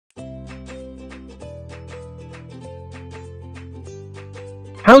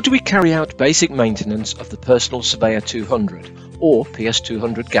How do we carry out basic maintenance of the Personal Surveyor 200 or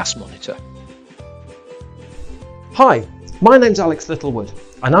PS200 gas monitor? Hi, my name's Alex Littlewood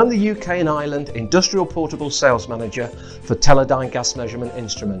and I'm the UK and Ireland Industrial Portable Sales Manager for Teledyne Gas Measurement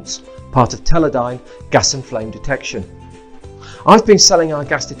Instruments, part of Teledyne Gas and Flame Detection. I've been selling our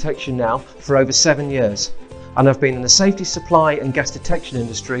gas detection now for over 7 years and I've been in the safety supply and gas detection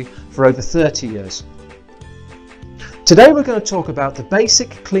industry for over 30 years. Today we're going to talk about the basic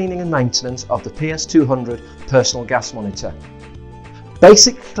cleaning and maintenance of the PS200 personal gas monitor.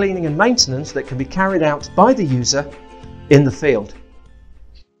 Basic cleaning and maintenance that can be carried out by the user in the field.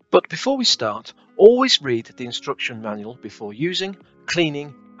 But before we start, always read the instruction manual before using,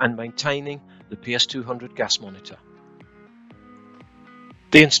 cleaning and maintaining the PS200 gas monitor.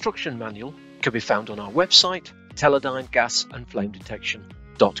 The instruction manual can be found on our website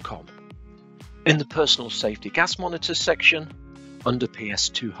teledynegasandflamedetection.com. in the Personal Safety Gas Monitors section under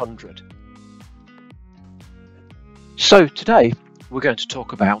PS200. So today we're going to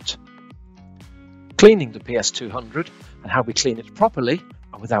talk about cleaning the PS200 and how we clean it properly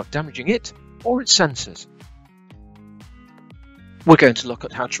and without damaging it or its sensors. We're going to look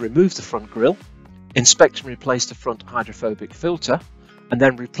at how to remove the front grille, inspect and replace the front hydrophobic filter, and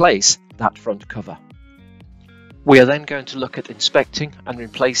then replace that front cover. We are then going to look at inspecting and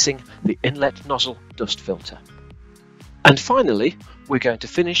replacing the inlet nozzle dust filter. And finally, we're going to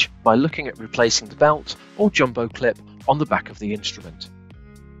finish by looking at replacing the belt or jumbo clip on the back of the instrument.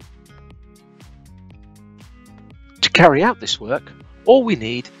 To carry out this work, all we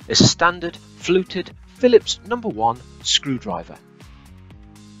need is a standard fluted Phillips No. 1 screwdriver.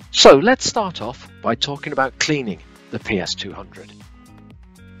 So let's start off by talking about cleaning the PS200.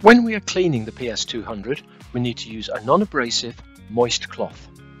 When we are cleaning the PS200, we need to use a non-abrasive, moist cloth.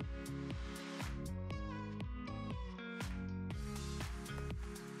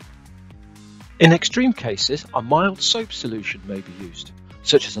 In extreme cases, a mild soap solution may be used,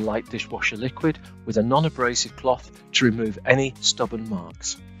 such as a light dishwasher liquid with a non-abrasive cloth to remove any stubborn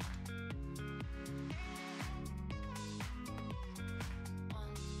marks.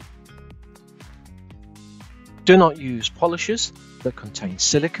 Do not use polishers that contain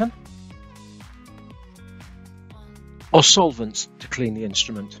silicone or solvents to clean the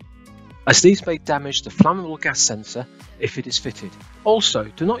instrument, as these may damage the flammable gas sensor if it is fitted. Also,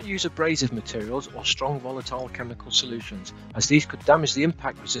 do not use abrasive materials or strong volatile chemical solutions, as these could damage the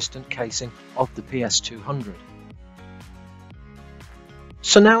impact resistant casing of the PS200.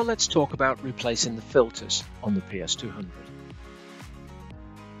 So now let's talk about replacing the filters on the PS200.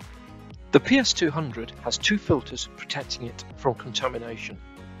 The PS200 has two filters protecting it from contamination: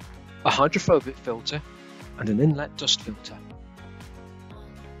 a hydrophobic filter and an inlet dust filter.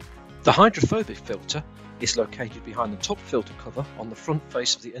 The hydrophobic filter is located behind the top filter cover on the front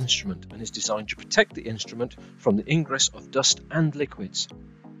face of the instrument and is designed to protect the instrument from the ingress of dust and liquids.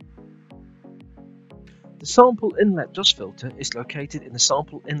 The sample inlet dust filter is located in the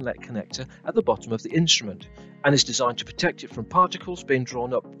sample inlet connector at the bottom of the instrument and is designed to protect it from particles being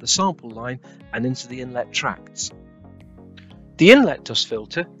drawn up the sample line and into the inlet tracts. The inlet dust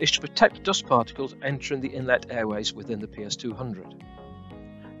filter is to protect dust particles entering the inlet airways within the PS200.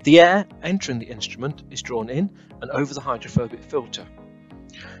 The air entering the instrument is drawn in and over the hydrophobic filter,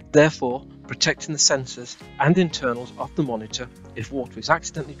 therefore protecting the sensors and internals of the monitor if water is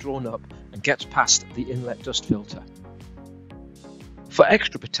accidentally drawn up and gets past the inlet dust filter. For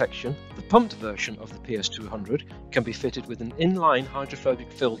extra protection, the pumped version of the PS200 can be fitted with an inline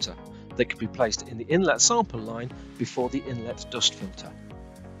hydrophobic filter that can be placed in the inlet sample line before the inlet dust filter.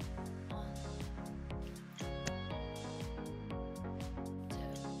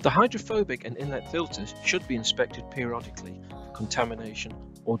 The hydrophobic and inlet filters should be inspected periodically for contamination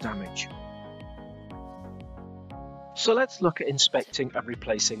or damage. So let's look at inspecting and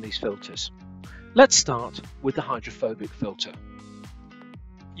replacing these filters. Let's start with the hydrophobic filter.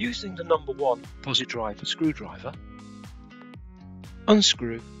 Using the No. 1 posi-drive screwdriver,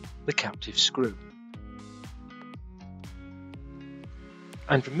 unscrew the captive screw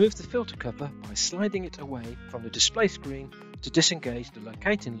and remove the filter cover by sliding it away from the display screen to disengage the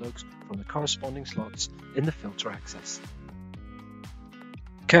locating lugs from the corresponding slots in the filter access.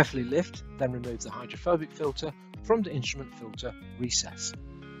 Carefully lift, then remove the hydrophobic filter from the instrument filter recess.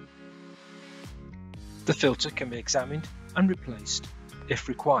 The filter can be examined and replaced if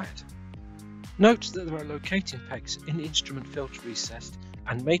required. Note that there are locating pegs in the instrument filter recess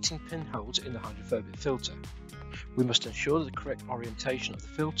and mating pinholes in the hydrophobic filter. We must ensure the correct orientation of the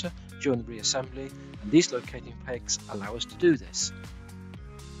filter during the reassembly, and these locating pegs allow us to do this.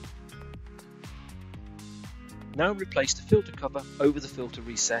 Now replace the filter cover over the filter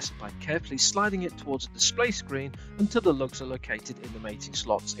recess by carefully sliding it towards the display screen until the lugs are located in the mating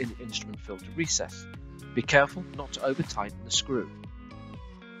slots in the instrument filter recess. Be careful not to over tighten the screw.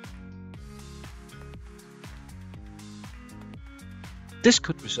 This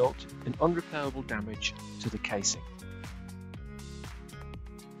could result in unrepairable damage to the casing.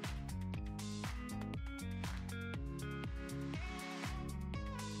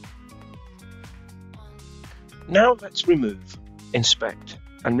 Now let's remove, inspect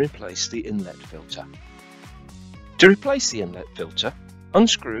and replace the inlet filter. To replace the inlet filter,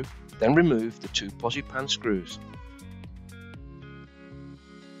 unscrew, then remove the 2 Posipan screws.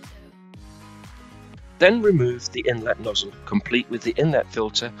 Then remove the inlet nozzle, complete with the inlet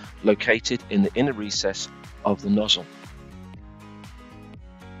filter located in the inner recess of the nozzle.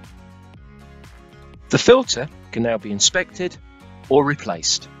 The filter can now be inspected or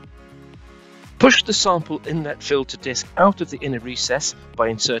replaced. Push the sample inlet filter disc out of the inner recess by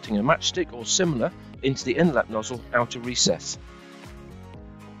inserting a matchstick or similar into the inlet nozzle outer recess.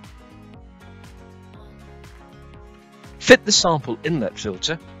 Fit the sample inlet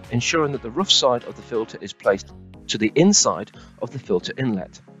filter, ensuring that the rough side of the filter is placed to the inside of the filter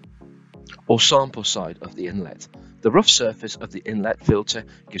inlet, or sample side of the inlet. The rough surface of the inlet filter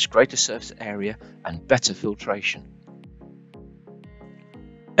gives greater surface area and better filtration.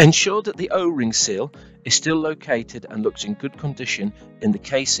 Ensure that the O-ring seal is still located and looks in good condition in the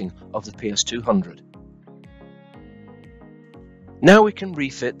casing of the PS200. Now we can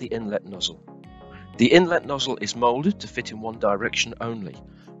refit the inlet nozzle. The inlet nozzle is moulded to fit in one direction only.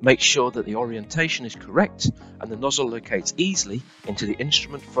 Make sure that the orientation is correct and the nozzle locates easily into the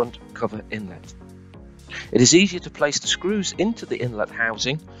instrument front cover inlet. It is easier to place the screws into the inlet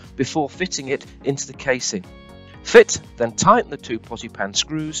housing before fitting it into the casing. Fit, then tighten the 2 Posipan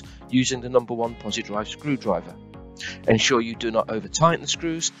screws using the number 1 Posi-Drive screwdriver. Ensure you do not over tighten the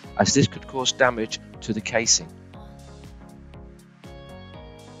screws, as this could cause damage to the casing.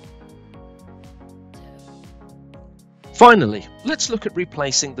 Finally, let's look at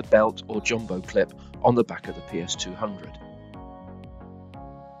replacing the belt or jumbo clip on the back of the PS200.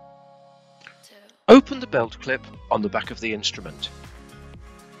 Open the belt clip on the back of the instrument.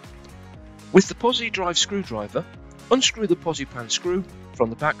 With the Posi-Drive screwdriver, unscrew the Posipan screw from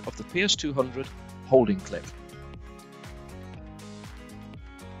the back of the PS200 holding clip.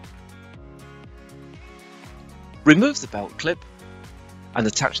 Remove the belt clip and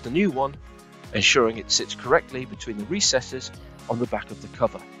attach the new one, ensuring it sits correctly between the recesses on the back of the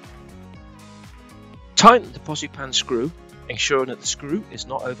cover. Tighten the Posipan screw, ensuring that the screw is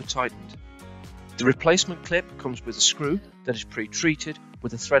not over tightened. The replacement clip comes with a screw that is pre-treated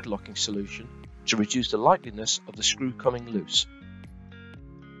with a thread locking solution to reduce the likeliness of the screw coming loose.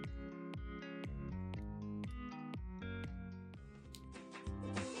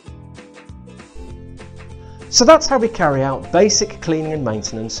 So that's how we carry out basic cleaning and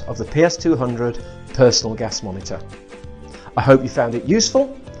maintenance of the PS200 personal gas monitor. I hope you found it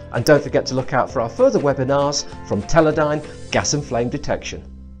useful, and don't forget to look out for our further webinars from Teledyne Gas and Flame Detection.